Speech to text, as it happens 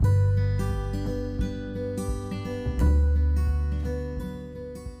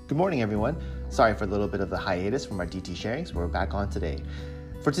morning, everyone. Sorry for a little bit of the hiatus from our DT sharings. We're back on today.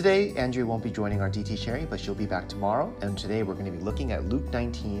 For today, Andrea won't be joining our DT sharing, but she'll be back tomorrow. And today we're going to be looking at Luke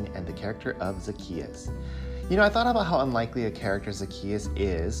 19 and the character of Zacchaeus. I thought about how unlikely a character Zacchaeus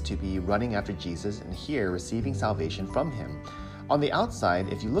is to be running after Jesus and here receiving salvation from him. On the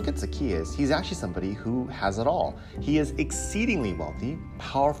outside, if you look at Zacchaeus, he's actually somebody who has it all. He is exceedingly wealthy,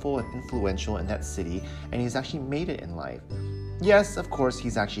 powerful, and influential in that city, and he's actually made it in life. Yes, of course,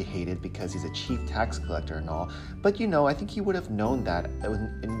 he's actually hated because he's a chief tax collector and all, but I think he would have known that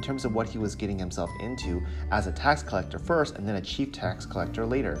in terms of what he was getting himself into as a tax collector first and then a chief tax collector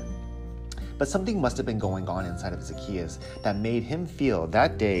later. But something must have been going on inside of Zacchaeus that made him feel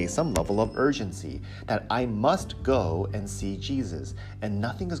that day some level of urgency, that I must go and see Jesus, and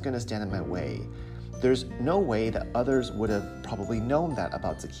nothing is going to stand in my way. There's no way that others would have probably known that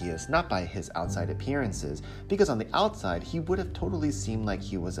about Zacchaeus, not by his outside appearances, because on the outside, he would have totally seemed like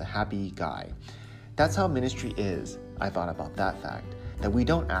he was a happy guy. That's how ministry is. I thought about that fact, that we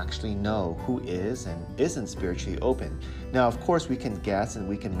don't actually know who is and isn't spiritually open. Now, of course, we can guess and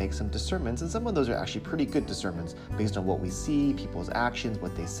we can make some discernments, and some of those are actually pretty good discernments based on what we see, people's actions,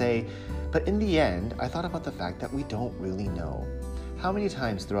 what they say. But in the end, I thought about the fact that we don't really know. How many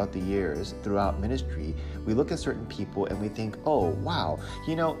times throughout the years, throughout ministry, we look at certain people and we think, oh, wow,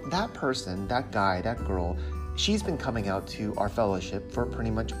 that person, that guy, that girl, she's been coming out to our fellowship for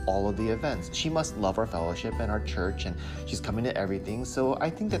pretty much all of the events. She must love our fellowship and our church, and she's coming to everything, so I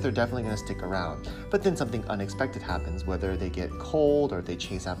think that they're definitely going to stick around. But then something unexpected happens, whether they get cold or they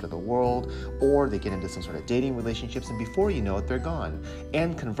chase after the world, or they get into some sort of dating relationships, and before you know it, they're gone.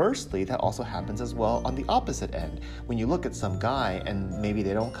 And conversely, that also happens as well on the opposite end. When you look at some guy and maybe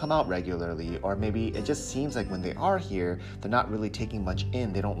they don't come out regularly, or maybe it just seems like when they are here, they're not really taking much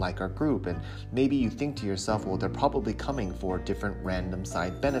in, they don't like our group, and maybe you think to yourself, well, they're probably coming for different random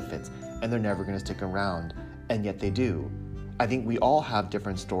side benefits and they're never going to stick around, and yet they do. I think we all have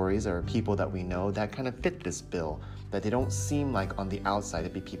different stories or people that we know that kind of fit this bill, that they don't seem like on the outside to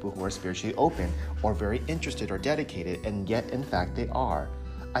be people who are spiritually open or very interested or dedicated, and yet in fact they are.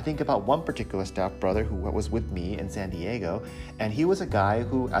 I think about one particular staff brother who was with me in San Diego, and he was a guy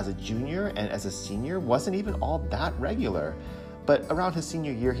who as a junior and as a senior wasn't even all that regular. But around his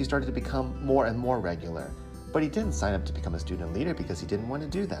senior year, he started to become more and more regular. But he didn't sign up to become a student leader because he didn't want to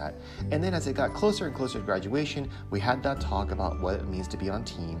do that. And then as it got closer and closer to graduation, we had that talk about what it means to be on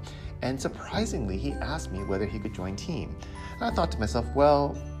team. And surprisingly, he asked me whether he could join team. And I thought to myself,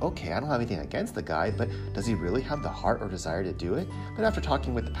 well, okay, I don't have anything against the guy, but does he really have the heart or desire to do it? But after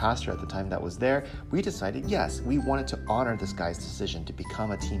talking with the pastor at the time that was there, we decided, yes, we wanted to honor this guy's decision to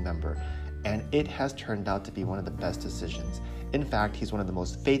become a team member. And it has turned out to be one of the best decisions. In fact, he's one of the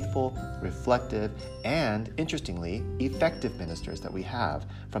most faithful, reflective, and, interestingly, effective ministers that we have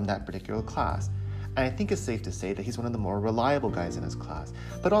from that particular class. And I think it's safe to say that he's one of the more reliable guys in his class.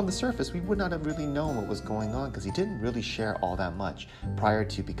 But on the surface, we would not have really known what was going on because he didn't really share all that much prior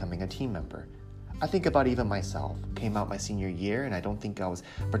to becoming a team member. I think about even myself. Came out my senior year, and I don't think I was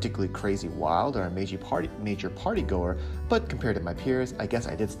particularly crazy wild or a major party goer, but compared to my peers, I guess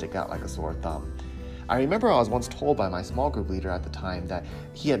I did stick out like a sore thumb. I remember I was once told by my small group leader at the time that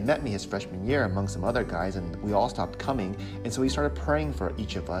he had met me his freshman year among some other guys, and we all stopped coming, and so he started praying for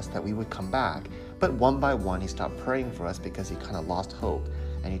each of us that we would come back. But one by one, he stopped praying for us because he kind of lost hope.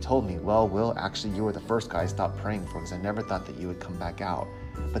 And he told me, well, Will, actually, you were the first guy I stopped praying for because I never thought that you would come back out.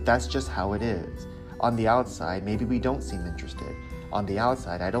 But that's just how it is. On the outside, maybe we don't seem interested. On the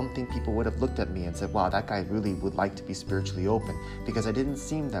outside, I don't think people would have looked at me and said, wow, that guy really would like to be spiritually open, because I didn't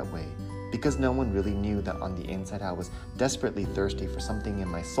seem that way. Because no one really knew that on the inside I was desperately thirsty for something in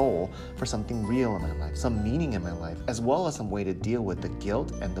my soul, for something real in my life, some meaning in my life, as well as some way to deal with the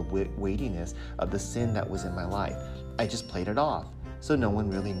guilt and the weightiness of the sin that was in my life. I just played it off, so no one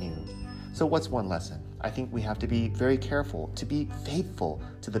really knew. So what's one lesson? I think we have to be very careful to be faithful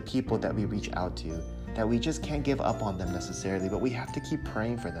to the people that we reach out to, that we just can't give up on them necessarily, but we have to keep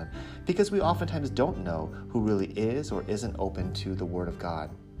praying for them, because we oftentimes don't know who really is or isn't open to the Word of God.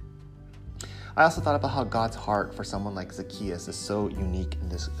 I also thought about how God's heart for someone like Zacchaeus is so unique in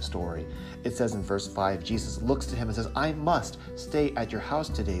this story. It says in verse 5, Jesus looks to him and says, I must stay at your house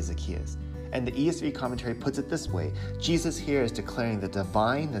today, Zacchaeus. And the ESV commentary puts it this way: Jesus here is declaring the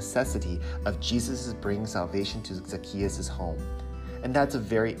divine necessity of Jesus' bringing salvation to Zacchaeus' home. And that's a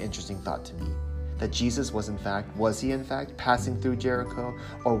very interesting thought to me. That Jesus was he in fact passing through Jericho?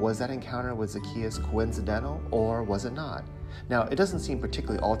 Or was that encounter with Zacchaeus coincidental, or was it not? Now, it doesn't seem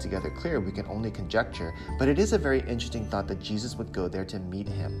particularly altogether clear, we can only conjecture, but it is a very interesting thought that Jesus would go there to meet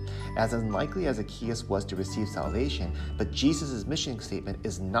him. As unlikely as Zacchaeus was to receive salvation, but Jesus' mission statement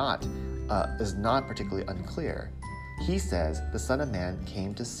is not particularly unclear. He says, the Son of Man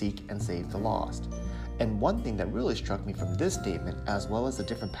came to seek and save the lost. And one thing that really struck me from this statement, as well as the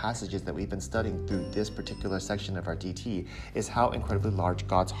different passages that we've been studying through this particular section of our DT, is how incredibly large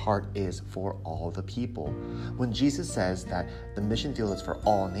God's heart is for all the people. When Jesus says that the mission field is for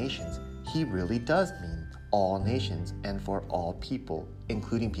all nations, he really does mean all nations and for all people,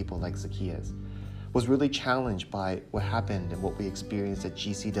 including people like Zacchaeus. Was really challenged by what happened and what we experienced at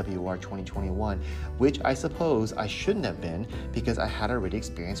GCWR 2021, which I suppose I shouldn't have been because I had already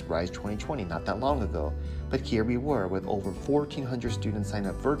experienced Rise 2020 not that long ago. But here we were with over 1,400 students signed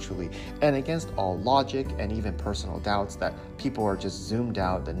up virtually, and against all logic and even personal doubts that people are just zoomed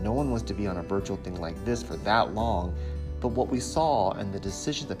out, that no one wants to be on a virtual thing like this for that long. But what we saw and the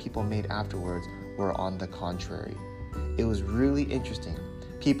decisions that people made afterwards were on the contrary. It was really interesting.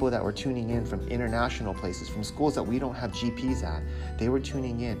 People that were tuning in from international places, from schools that we don't have GPs at, they were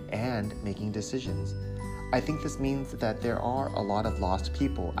tuning in and making decisions. I think this means that there are a lot of lost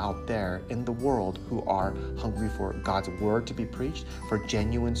people out there in the world who are hungry for God's word to be preached, for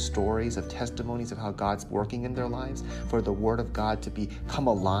genuine stories of testimonies of how God's working in their lives, for the word of God to become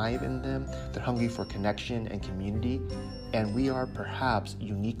alive in them. They're hungry for connection and community, and we are perhaps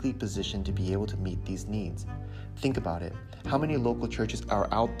uniquely positioned to be able to meet these needs. Think about it. How many local churches are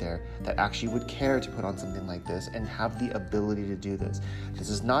out there that actually would care to put on something like this and have the ability to do this? This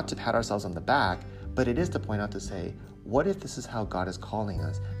is not to pat ourselves on the back, but it is to point out to say, what if this is how God is calling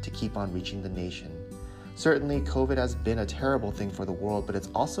us to keep on reaching the nation? Certainly, COVID has been a terrible thing for the world, but it's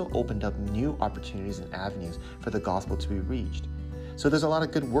also opened up new opportunities and avenues for the gospel to be reached. So there's a lot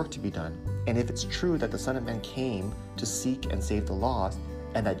of good work to be done. And if it's true that the Son of Man came to seek and save the lost,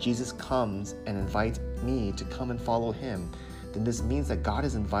 and that Jesus comes and invites me to come and follow him, then this means that God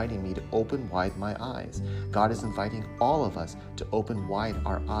is inviting me to open wide my eyes. God is inviting all of us to open wide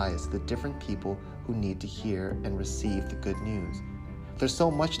our eyes to the different people who need to hear and receive the good news. There's so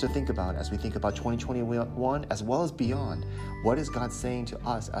much to think about as we think about 2021 as well as beyond. What is God saying to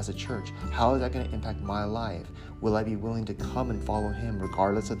us as a church? How is that going to impact my life? Will I be willing to come and follow him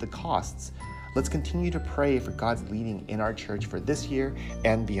regardless of the costs? Let's continue to pray for God's leading in our church for this year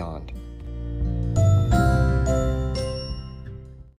and beyond.